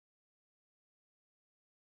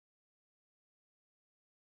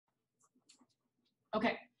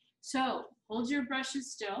Okay, so hold your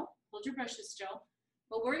brushes still. Hold your brushes still.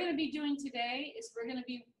 What we're going to be doing today is we're going to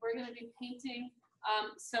be painting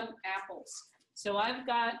some apples. So I've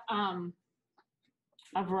got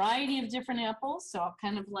a variety of different apples. So I'll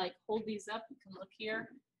kind of like hold these up. You can look here.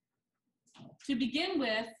 To begin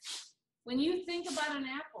with, when you think about an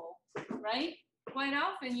apple, right? Quite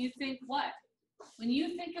often you think what? When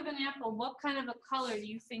you think of an apple, what kind of a color do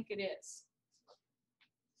you think it is?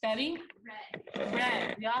 Betty? Red.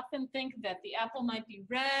 Red. We often think that the apple might be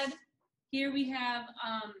red. Here we have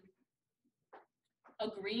a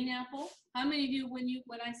green apple. How many of you, when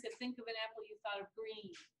I said think of an apple, you thought of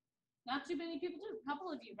green? Not too many people do. A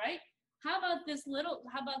couple of you, right? How about this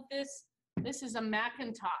This is a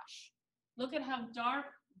Macintosh. Look at how dark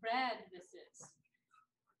red this is.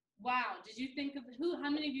 Wow, did you think of how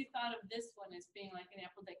many of you thought of this one as being like an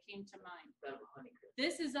apple that came to mind?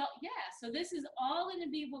 This is all, yeah, so this is all going to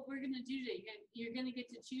be what we're going to do today. You're going to get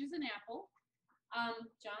to choose an apple.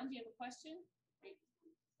 John, do you have a question?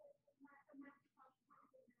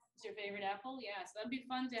 It's your favorite apple? Yeah, so that'd be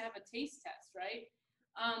fun to have a taste test, right?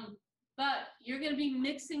 But you're going to be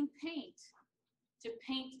mixing paint to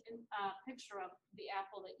paint a picture of the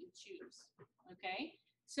apple that you choose, okay?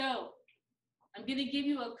 So I'm going to give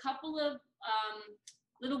you a couple of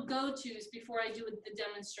little go-tos before I do the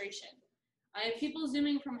demonstration. I have people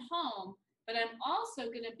zooming from home, but I'm also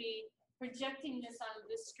going to be projecting this on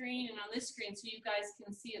this screen and on this screen so you guys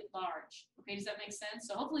can see it large. Okay, does that make sense?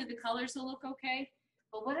 So hopefully the colors will look okay.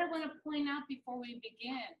 But what I want to point out before we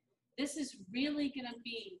begin, this is really going to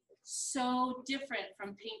be so different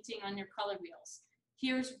from painting on your color wheels.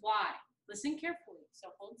 Here's why. Listen carefully. So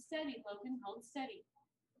hold steady, Logan, hold steady.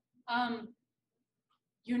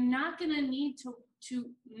 You're not going to need to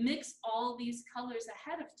mix all these colors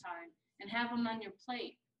ahead of time and have them on your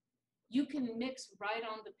plate. You can mix right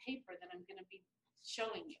on the paper that I'm going to be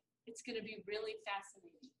showing you. It's going to be really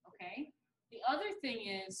fascinating, okay? The other thing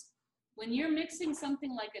is, when you're mixing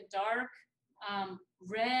something like a dark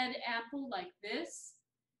red apple like this,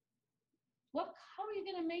 how are you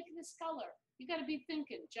going to make this color? You got to be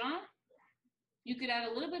thinking, John, you could add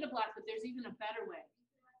a little bit of black, but there's even a better way.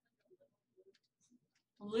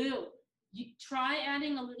 Blue. You try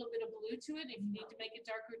adding a little bit of blue to it. If you need to make it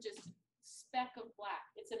darker, just a speck of black.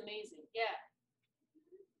 It's amazing. Yeah.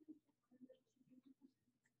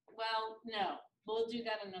 Well, no. We'll do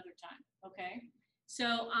that another time. Okay.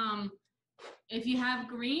 So if you have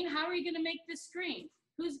green, how are you going to make this green?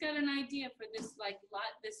 Who's got an idea for this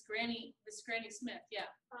this Granny Smith? Yeah.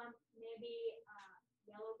 Maybe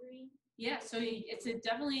yellow green. Yeah. So it's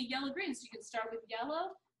definitely a yellow green. So you can start with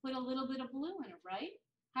yellow, put a little bit of blue in it, right?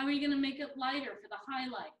 How are you going to make it lighter for the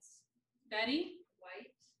highlights? Betty?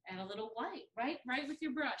 White. And a little white, right? Right with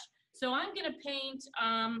your brush. So I'm going to paint,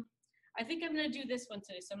 I think I'm going to do this one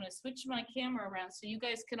today. So I'm going to switch my camera around so you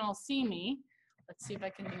guys can all see me. Let's see if I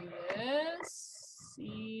can do this.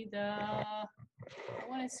 I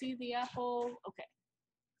want to see the apple. Okay.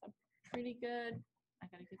 Pretty good. I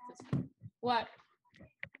got to get this one. What?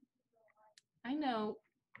 I know,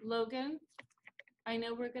 Logan. I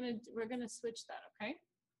know we're gonna switch that, okay?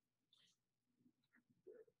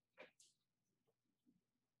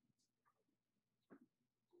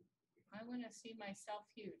 I want to see myself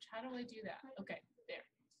huge. How do I do that? Okay, there.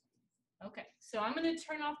 Okay, so I'm going to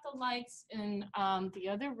turn off the lights in the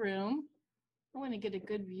other room. I want to get a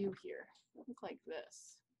good view here. Look like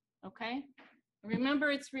this. Okay?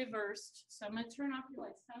 Remember, it's reversed, so I'm going to turn off the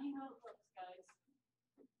lights. Tell me how it looks, guys.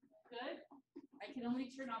 Good? I can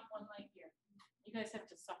only turn off one light here. You guys have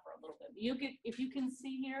to suffer a little bit. If you can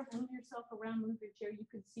see here, move yourself around, move your chair, you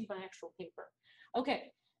can see my actual paper.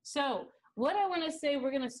 Okay, so what I want to say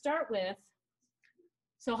we're going to start with,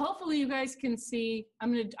 so hopefully you guys can see,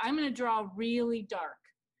 I'm going to draw really dark,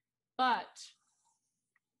 but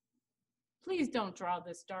please don't draw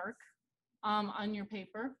this dark on your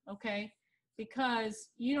paper, okay? Because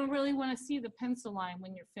you don't really want to see the pencil line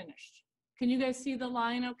when you're finished. Can you guys see the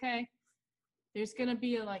line okay? There's going to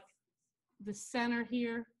be the center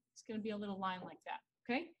here, it's going to be a little line like that,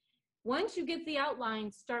 okay? Once you get the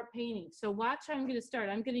outline, start painting. So watch how I'm going to start.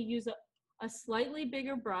 I'm going to use a slightly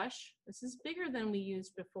bigger brush. This is bigger than we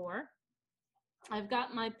used before. I've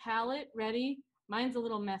got my palette ready. Mine's a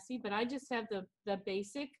little messy, but I just have the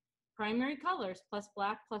basic primary colors plus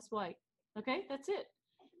black plus white. Okay, that's it.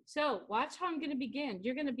 So watch how I'm going to begin.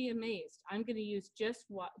 You're going to be amazed. I'm going to use just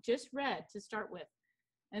red to start with.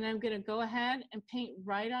 And I'm going to go ahead and paint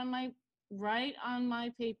right on my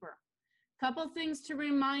paper. Couple things to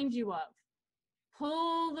remind you of.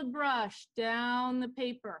 Pull the brush down the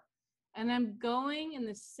paper, and I'm going in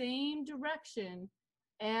the same direction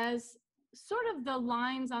as sort of the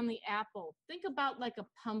lines on the apple. Think about like a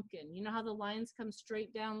pumpkin. You know how the lines come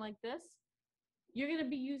straight down like this? You're going to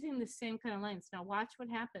be using the same kind of lines. Now watch what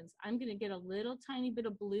happens. I'm going to get a little tiny bit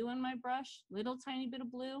of blue on my brush, little tiny bit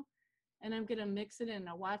of blue, and I'm going to mix it in.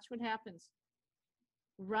 Now watch what happens.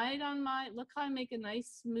 Right on my, look how I make a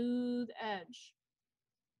nice smooth edge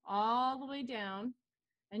all the way down,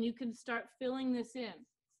 and you can start filling this in.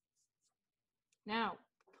 Now,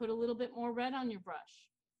 put a little bit more red on your brush.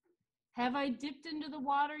 Have I dipped into the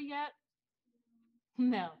water yet?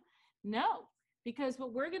 No, because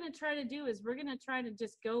what we're going to try to do is we're going to try to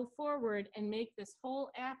just go forward and make this whole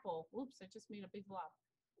apple, oops, I just made a big blob,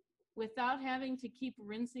 without having to keep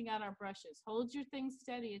rinsing out our brushes. Hold your things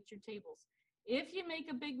steady at your tables. If you make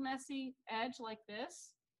a big messy edge like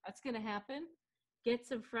this, that's going to happen. Get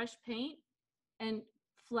some fresh paint and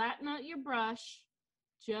flatten out your brush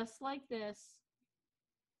just like this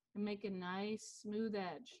and make a nice smooth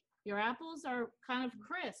edge. Your apples are kind of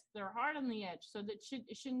crisp. They're hard on the edge, so that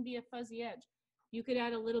it shouldn't be a fuzzy edge. You could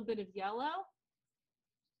add a little bit of yellow.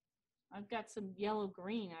 I've got some yellow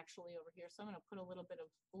green actually over here, so I'm going to put a little bit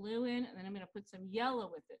of blue in, and then I'm going to put some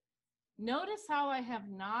yellow with it. Notice how I have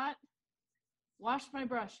not washed my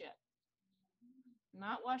brush yet.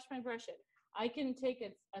 Not washed my brush yet. I can take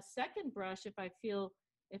a second brush if I feel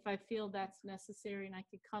that's necessary, and I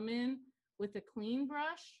could come in with a clean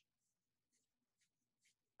brush.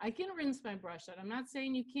 I can rinse my brush out. I'm not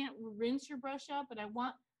saying you can't rinse your brush out, but I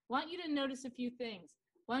want you to notice a few things.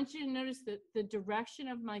 I want you to notice the direction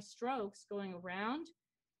of my strokes going around.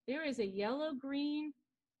 There is a yellow green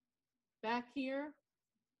back here.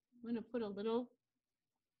 I'm going to put a little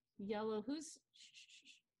yellow. Who's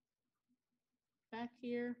back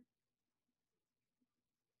here?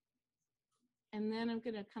 And then I'm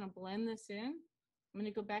going to kind of blend this in. I'm going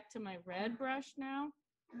to go back to my red brush now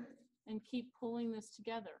and keep pulling this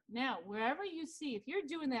together. Now, wherever you see, if you're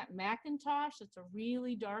doing that Macintosh, it's a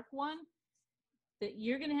really dark one, that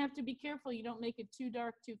you're going to have to be careful you don't make it too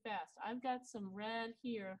dark too fast. I've got some red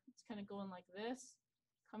here. It's kind of going like this,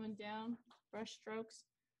 coming down, brush strokes.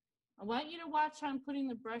 I want you to watch how I'm putting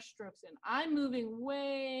the brush strokes in. I'm moving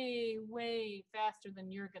way, way faster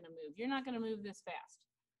than you're going to move. You're not going to move this fast.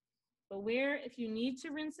 But if you need to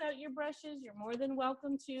rinse out your brushes, you're more than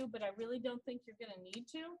welcome to, but I really don't think you're going to need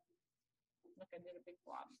to. Look, I did a big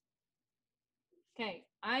blob. Okay,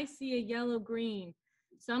 I see a yellow-green.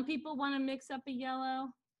 Some people want to mix up a yellow.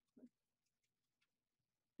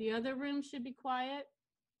 The other room should be quiet.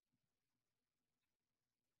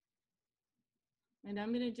 And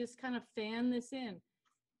I'm going to just kind of fan this in.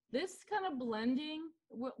 This kind of blending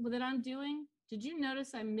that I'm doing, did you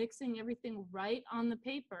notice I'm mixing everything right on the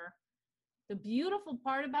paper? The beautiful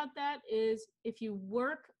part about that is if you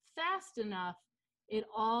work fast enough, it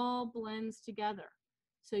all blends together.